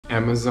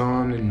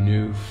Amazon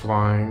new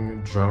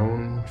flying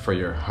drone for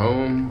your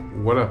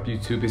home. What up,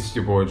 YouTube? It's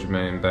your boy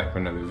Jermaine back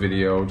with another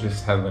video.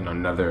 Just having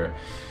another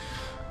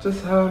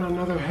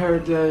hair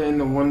day in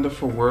the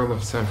wonderful world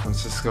of San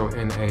Francisco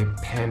in a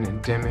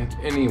pandemic.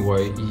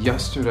 Anyway,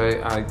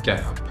 yesterday I got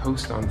a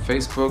post on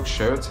Facebook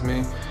shared to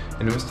me,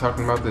 and it was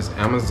talking about this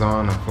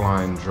Amazon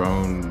flying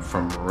drone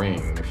from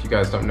Ring. If you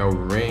guys don't know,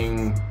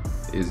 Ring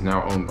is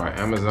now owned by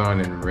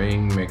Amazon, and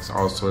Ring makes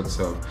all sorts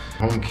of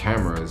home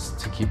cameras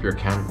to keep your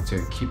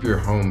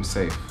home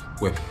safe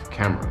with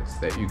cameras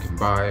that you can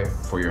buy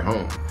for your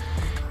home.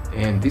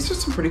 And these are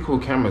some pretty cool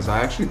cameras. I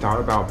actually thought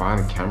about buying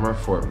a camera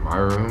for my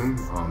room.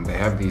 They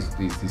have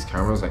these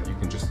cameras that you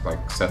can just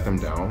like set them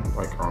down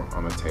like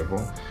on a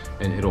table,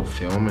 and it'll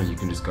film, and you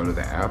can just go to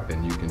the app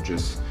and you can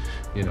just,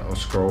 you know,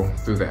 scroll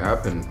through the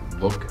app and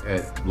look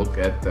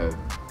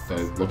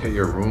at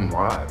your room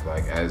live,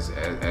 like as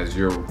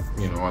you're,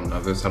 you know, on the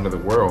other side of the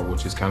world,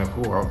 which is kind of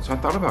cool. So I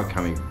thought about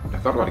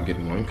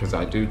getting one, because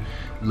I do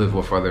live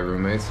with other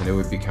roommates, and it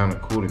would be kind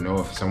of cool to know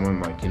if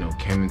someone, like, you know,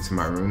 came into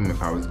my room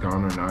if I was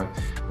gone or not.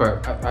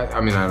 But I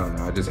mean, I don't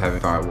know. I just haven't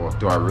thought, well,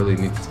 do I really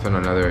need to spend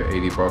another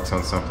 80 bucks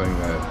on something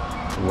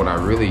that, would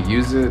I really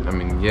use it? I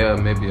mean, yeah,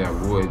 maybe I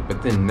would.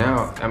 But then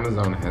now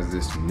Amazon has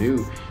this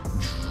new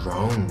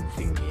drone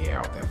thingy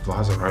out that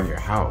flies around your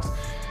house.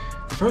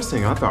 The first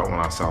thing I thought when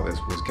I saw this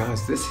was,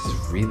 guys, this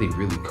is really,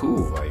 really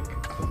cool. Like,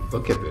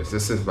 look at this.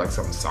 This is like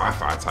some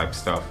sci-fi type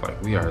stuff.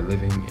 Like, we are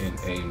living in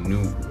a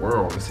new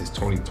world. This is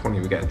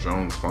 2020. We got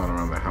drones flying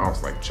around the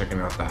house, like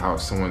checking out the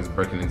house. Someone's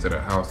breaking into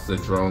the house. The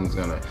drone's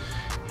gonna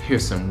hear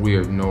some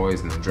weird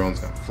noise, and the drone's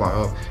gonna fly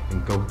up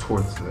and go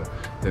towards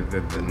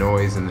the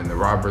noise, and then the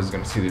robber's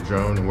gonna see the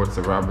drone, and what's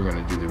the robber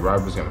gonna do? The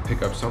robber's gonna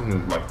pick up something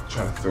and like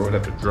try to throw it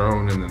at the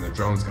drone, and then the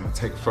drone's gonna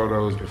take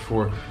photos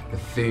before the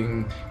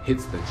thing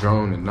hits the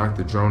drone and knock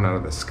the drone out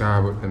of the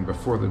sky. But then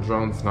before the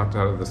drone's knocked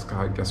out of the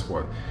sky, guess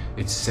what?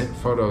 It sent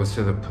photos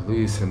to the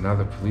police, and now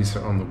the police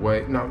are on the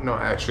way. No,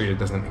 actually it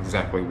doesn't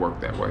exactly work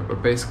that way,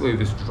 but basically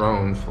this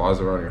drone flies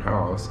around your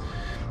house,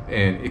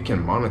 and it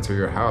can monitor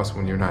your house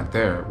when you're not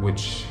there,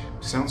 which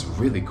sounds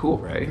really cool,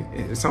 right?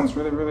 It sounds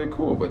really, really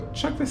cool. But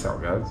check this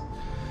out, guys.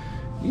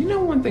 You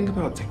know one thing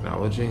about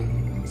technology?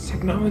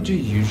 Technology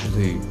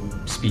usually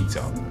speeds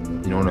up.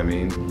 You know what I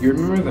mean? You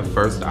remember the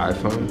first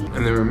iPhone,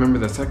 and then remember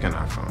the second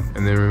iPhone,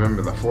 and then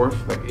remember the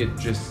fourth? Like, it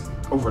just,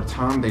 over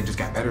time, they just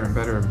got better and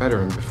better and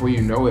better. And before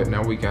you know it,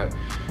 now we got,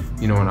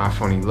 you know, an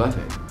iPhone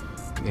 11.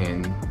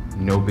 And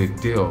no big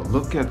deal.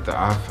 Look at the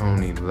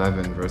iPhone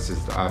 11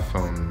 versus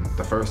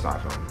the first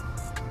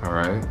iPhone, all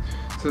right?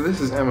 So this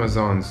is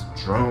Amazon's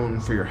drone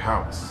for your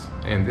house.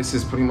 And this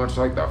is pretty much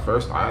like the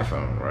first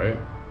iPhone, right?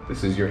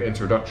 This is your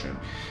introduction.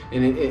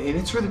 And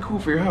it's really cool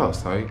for your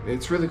house. Like,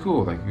 it's really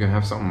cool. Like, you can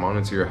have something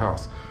monitor your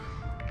house.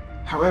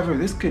 However,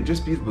 this could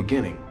just be the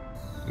beginning,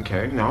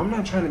 okay? Now, I'm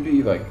not trying to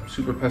be like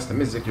super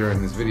pessimistic here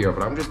in this video,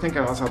 but I'm just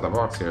thinking outside the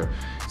box here.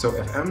 So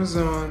if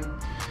Amazon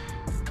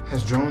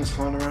has drones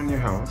flying around your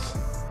house,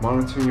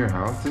 monitoring your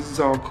house, this is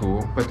all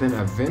cool, but then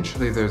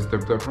eventually they're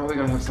probably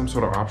gonna have some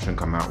sort of option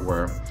come out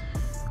where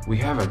we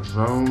have a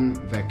drone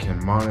that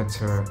can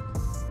monitor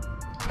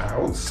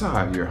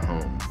outside your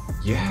home.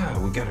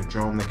 Yeah, we got a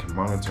drone that can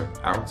monitor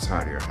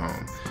outside your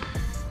home.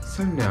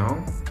 So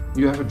now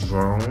you have a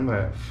drone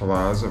that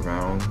flies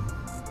around,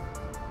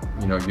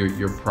 you know,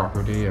 your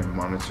property, and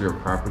monitor your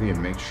property and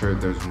make sure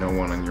there's no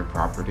one on your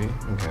property,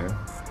 okay?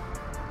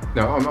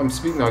 Now, I'm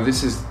speaking, now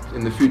this is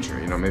in the future,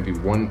 you know, maybe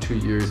 1, 2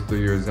 years, 3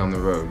 years down the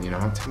road. You know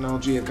how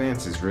technology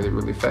advances really,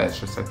 really fast,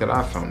 just like that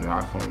iPhone. The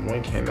iPhone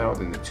 1 came out,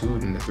 and the 2,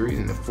 and the 3,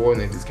 and the 4,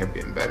 and they just kept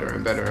getting better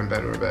and better and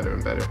better and better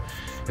and better.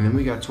 And then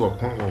we got to a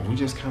point where we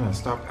just kind of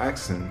stopped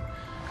asking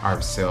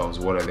ourselves,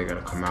 what are they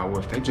gonna come out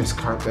with? They just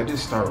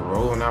start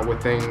rolling out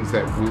with things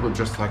that we were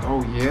just like,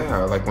 oh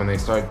yeah, like when they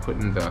started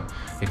putting the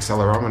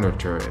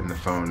accelerometer in the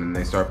phone, and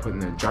they start putting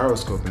the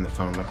gyroscope in the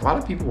phone. Like, a lot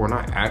of people were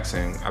not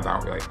asking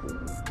about, like,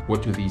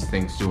 what do these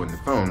things do in the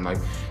phone? Like,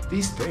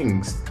 these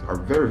things are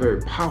very,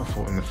 very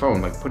powerful in the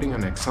phone. Like, putting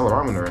an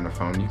accelerometer in the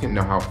phone, you can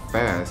know how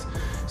fast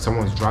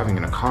someone's driving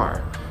in a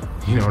car.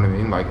 You know what I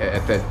mean? Like,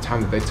 at that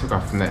time that they took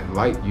off from that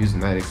light using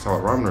that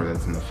accelerometer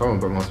that's in the phone,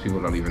 but most people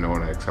don't even know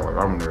what an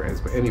accelerometer is.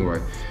 But anyway,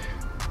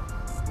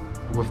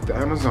 with the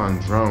Amazon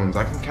drones,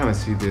 I can kind of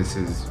see this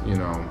as, you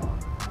know,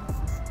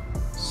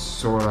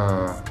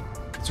 sorta,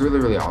 it's really,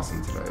 really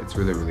awesome today. It's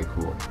really, really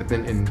cool. But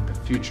then in the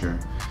future,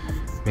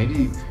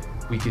 maybe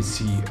we could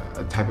see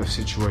a type of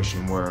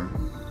situation where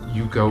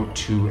you go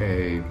to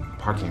a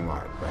parking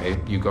lot, right?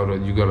 You go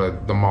to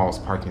the mall's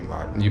parking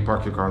lot, and you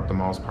park your car at the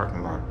mall's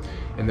parking lot,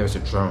 and there's a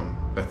drone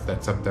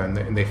that's up there,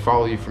 and they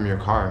follow you from your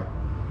car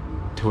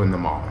to in the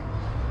mall,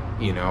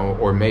 you know?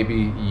 Or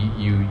maybe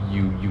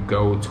you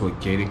go to a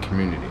gated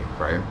community,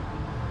 right?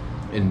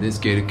 In this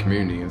gated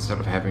community, instead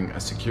of having a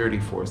security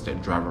force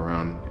that drive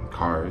around in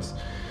cars,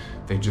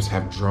 they just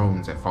have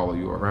drones that follow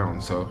you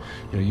around. So,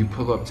 you know, you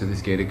pull up to this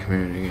gated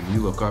community and you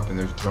look up, and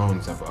there's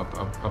drones up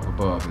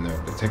above, and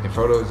they're taking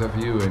photos of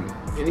you, and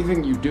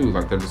anything you do,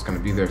 like, they're just gonna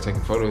be there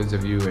taking photos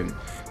of you and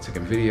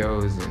taking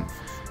videos, and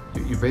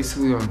you're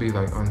basically gonna be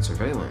like on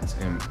surveillance.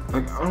 And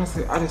like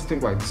honestly, I just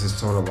think like this is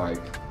sort of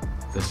like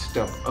the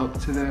step up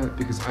to that,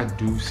 because I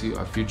do see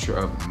a future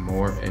of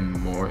more and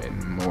more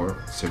and more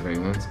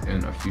surveillance,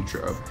 and a future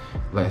of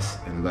less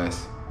and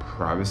less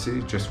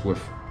privacy, just with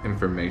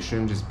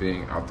information just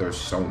being out there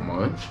so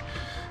much.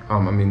 I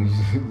mean,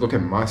 look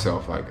at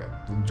myself, like,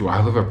 do I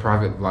live a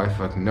private life?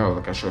 Like, no,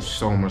 like I show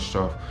so much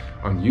stuff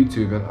on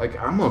YouTube, and like,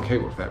 I'm okay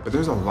with that. But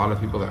there's a lot of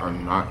people that are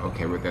not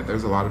okay with that.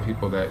 There's a lot of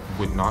people that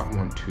would not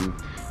want to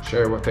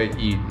share what they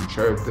eat, and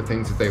share the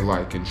things that they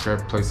like, and share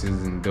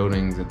places and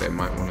buildings that they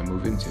might want to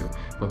move into.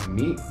 But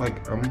me,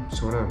 like, I'm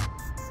sort of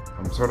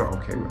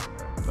okay with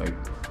that. Like,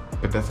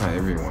 but that's not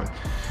everyone.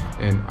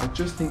 And I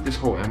just think this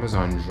whole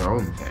Amazon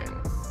drone thing,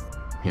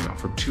 you know,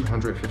 for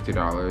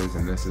 $250,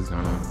 and this is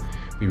gonna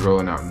be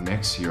rolling out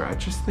next year. I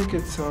just think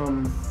it's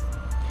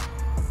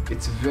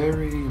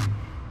very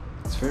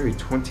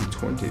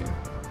 2020,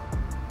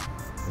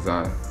 as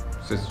I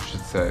should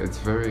say. It's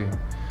very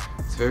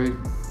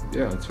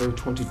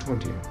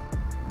 2020.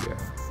 Yeah,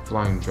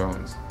 flying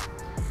drones.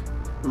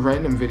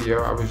 Random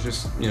video. I was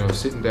just, you know,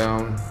 sitting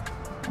down,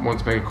 wanted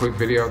to make a quick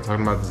video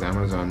talking about this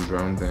Amazon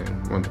drone thing.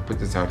 Wanted to put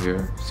this out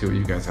here, see what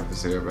you guys have to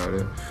say about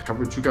it. How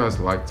would you guys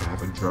like to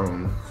have a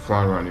drone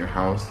flying around your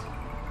house,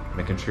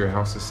 making sure your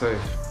house is safe?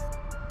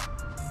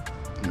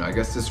 You know, I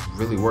guess this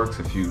really works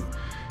if you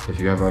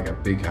have like a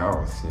big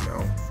house, you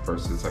know,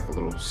 versus like a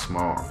little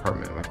small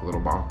apartment, like a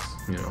little box,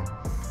 you know.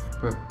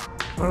 But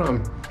I don't know,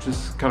 I'm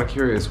just kind of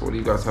curious. What do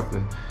you guys have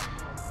to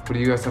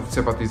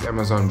say about these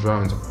Amazon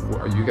drones?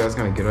 Are you guys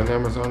gonna get an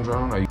Amazon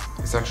drone?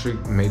 It's actually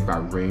made by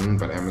Ring,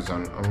 but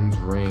Amazon owns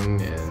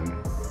Ring, and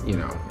you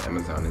know,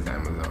 Amazon is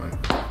Amazon.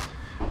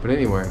 But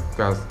anyway,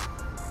 guys,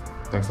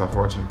 thanks a lot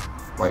for watching.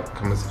 Like,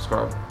 comment,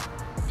 subscribe.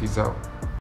 Peace out.